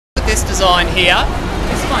this design here.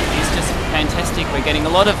 This one is just fantastic. We're getting a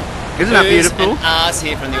lot of Isn't that beautiful? and ahs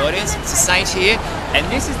here from the audience. It's a saint here, and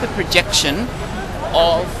this is the projection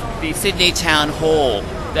of the Sydney Town Hall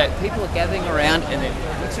that people are gathering around, and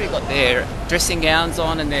they've literally got their dressing gowns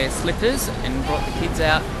on and their slippers, and brought the kids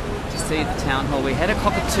out to see the Town Hall. We had a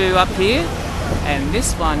cockatoo up here, and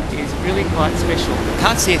this one is really quite special.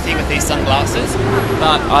 Can't see a thing with these sunglasses,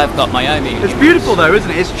 but I've got my own image. It's beautiful though, isn't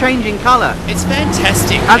it? It's changing colour. It's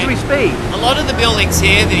fantastic. As we speak. A lot of the buildings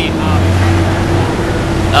here, the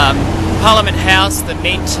Parliament House, the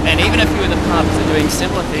Mint, and even a few of the pubs are doing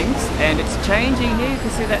similar things, and it's changing here. You can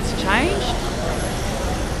see that's changed.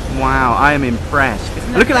 Wow, I am impressed.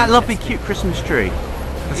 Look at that lovely cute Christmas tree.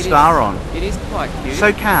 The star on. It is quite cute.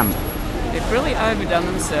 So camp. They've really overdone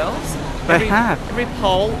themselves. They have. Every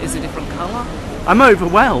pole is a different colour. I'm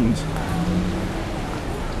overwhelmed.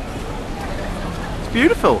 It's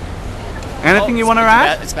beautiful. Anything you want to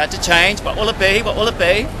add? It's about to change. What will it be? What will it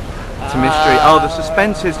be? It's a mystery. Oh, the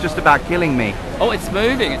suspense is just about killing me. Oh, it's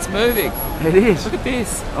moving. It's moving. It is. Look at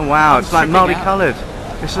this. Oh wow, it's like multicoloured.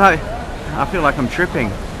 Out. It's like, I feel like I'm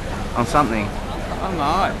tripping on something. Oh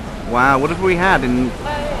my. Wow, what have we had in...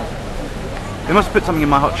 They must have put something in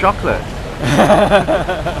my hot chocolate.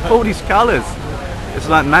 All these colours. It's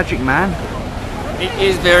like magic, man. It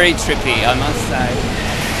is very trippy, I must say.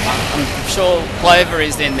 I'm sure Clover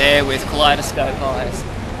is in there with kaleidoscope eyes.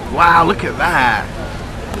 Wow, look at that.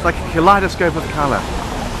 It's like a kaleidoscope of colour.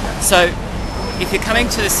 So, if you're coming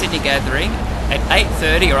to the Sydney gathering at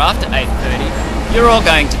 8:30 or after 8:30, you're all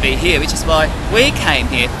going to be here, which is why we came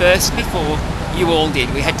here first before you all did.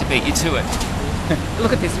 We had to beat you to it.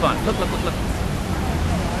 Look at this one. Look, look, look, look.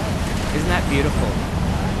 Isn't that beautiful?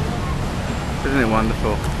 Isn't it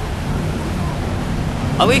wonderful?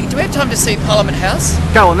 Do we have time to see Parliament House?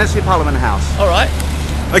 Go on, let's see Parliament House. All right.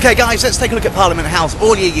 Okay guys, let's take a look at Parliament House,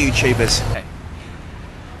 all you YouTubers. Okay.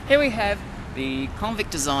 Here we have the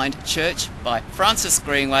convict-designed church by Francis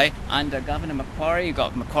Greenway under Governor Macquarie. You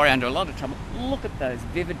got Macquarie under a lot of trouble. Look at those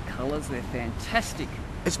vivid colours, they're fantastic.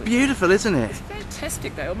 It's beautiful, isn't it? It's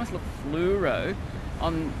fantastic. They almost look fluoro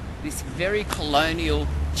on this very colonial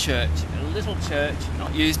church. A little church,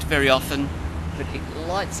 not used very often, but it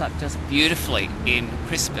lights up just beautifully in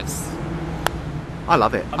Christmas. I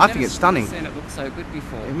love it. I think it's stunning. I've never seen it look so good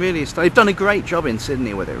before. It really is. They've done a great job in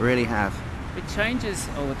Sydney with it, really have. It changes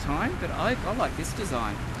all the time, but I like this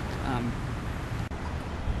design.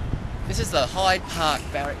 This is the Hyde Park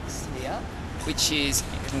Barracks here, which is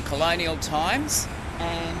from colonial times,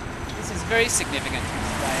 and this is very significant to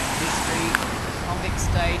Australian history. The convicts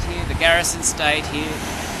stayed here, the garrison stayed here,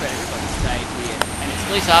 but everybody stayed here, and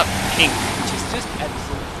it's lit up pink, which is just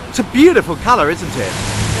absolutely... It's a beautiful colour, isn't it?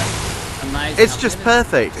 Just amazing. It's just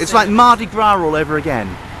perfect. It's like Mardi Gras all over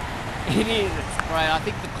again. It is. It's great. I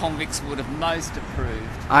think the convicts would have most approved.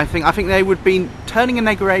 I think they would be turning in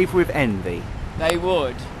their grave with envy. They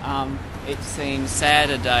would. It's seen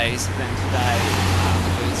sadder days than today.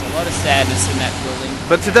 There's a lot of sadness in that building.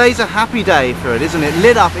 But today's a happy day for it, isn't it?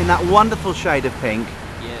 Lit up in that wonderful shade of pink.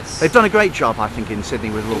 Yes. They've done a great job, I think, in Sydney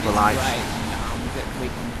with all the lights.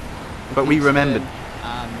 But we remembered.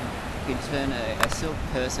 You can turn a silk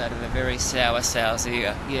purse out of a very sour sow's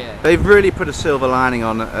ear. Yeah. They've really put a silver lining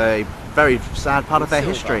on a very sad part of their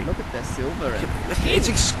history. Look at the silver. It's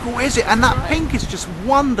exquisite, and that pink is just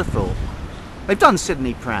wonderful. They've done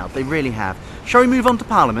Sydney proud, they really have. Shall we move on to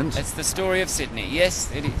Parliament? It's the story of Sydney.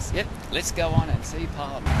 Yes, it is. Yep, let's go on and see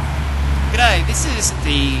Parliament. G'day, this is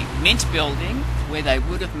the Mint building where they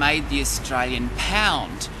would have made the Australian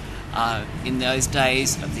pound in those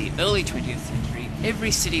days of the early 20th century.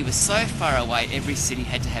 Every city was so far away, every city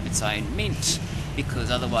had to have its own mint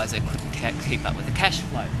because otherwise they couldn't keep up with the cash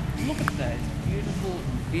flow. Look at those beautiful,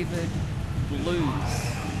 vivid blues.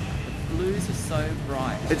 The blues are so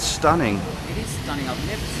bright. It's stunning. It is stunning. I've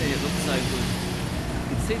never seen it look so good.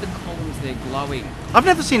 You can see the columns there glowing. I've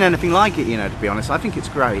never seen anything like it, you know, to be honest. I think it's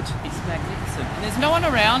great. It's magnificent. And there's no one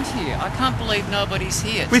around here. I can't believe nobody's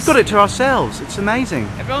here. We've got it to ourselves. It's amazing.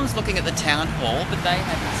 Everyone's looking at the town hall, but they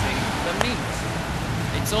haven't seen the mint.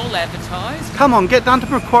 It's all advertised. Come on, get down to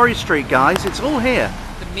Macquarie Street, guys. It's all here.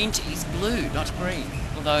 The mint is blue, not green.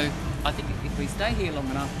 Although, I think if we stay here long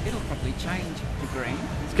enough, it'll probably change to green.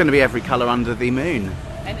 It's going to be every colour under the moon.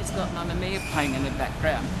 And it's got Mamma Mia playing in the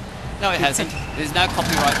background. No, it hasn't. There's no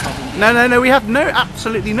copyright problem here. No. We have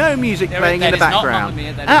absolutely no music playing in the background.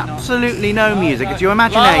 Absolutely no music. It's your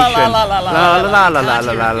imagination. La la la la la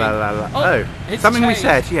la la. Oh, something we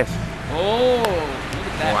said. Yes. Oh, look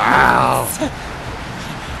at that. Wow.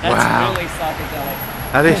 That's really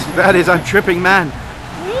psychedelic. That is. I'm tripping, man.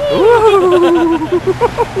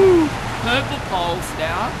 Purple poles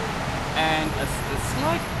now. and a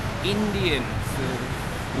slight Indian sort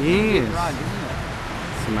of Yes. rug, isn't it?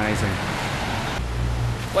 It's amazing.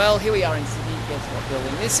 Well, here we are in Sydney. Guess what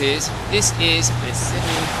building this is? This is the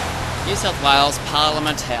Sydney, New South Wales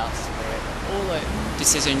Parliament House, where all the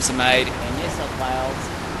decisions are made in New South Wales.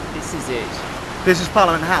 This is it. This is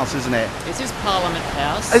Parliament House, isn't it? This is Parliament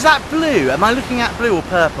House. Is that blue? Am I looking at blue or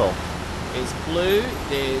purple? There's blue,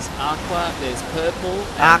 there's aqua, there's purple,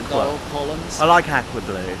 and Aqua. gold columns. I like aqua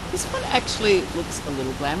blue. This one actually looks a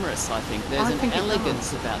little glamorous, I think. There's an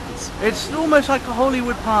elegance about this. It's almost like a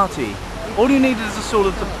Hollywood party. All you need is a sort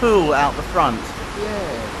of the pool out the front.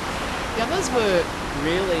 Yeah. The others were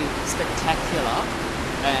really spectacular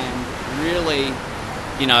and really,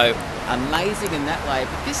 you know, amazing in that way.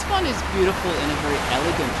 But this one is beautiful in a very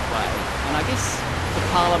elegant way. And I guess the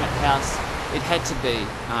Parliament House, it had to be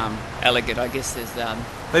elegant. I guess there's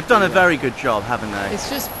They've done a very good job, haven't they? It's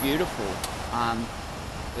just beautiful.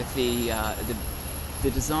 With the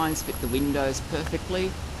designs fit the windows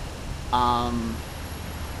perfectly.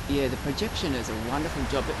 Yeah, the projection is a wonderful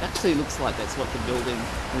job. It actually looks like that's what the building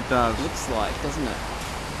looks like, doesn't it?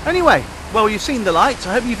 Anyway, well, you've seen the lights.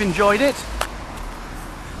 I hope you've enjoyed it.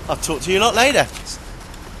 I'll talk to you a lot later.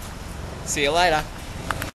 See you later.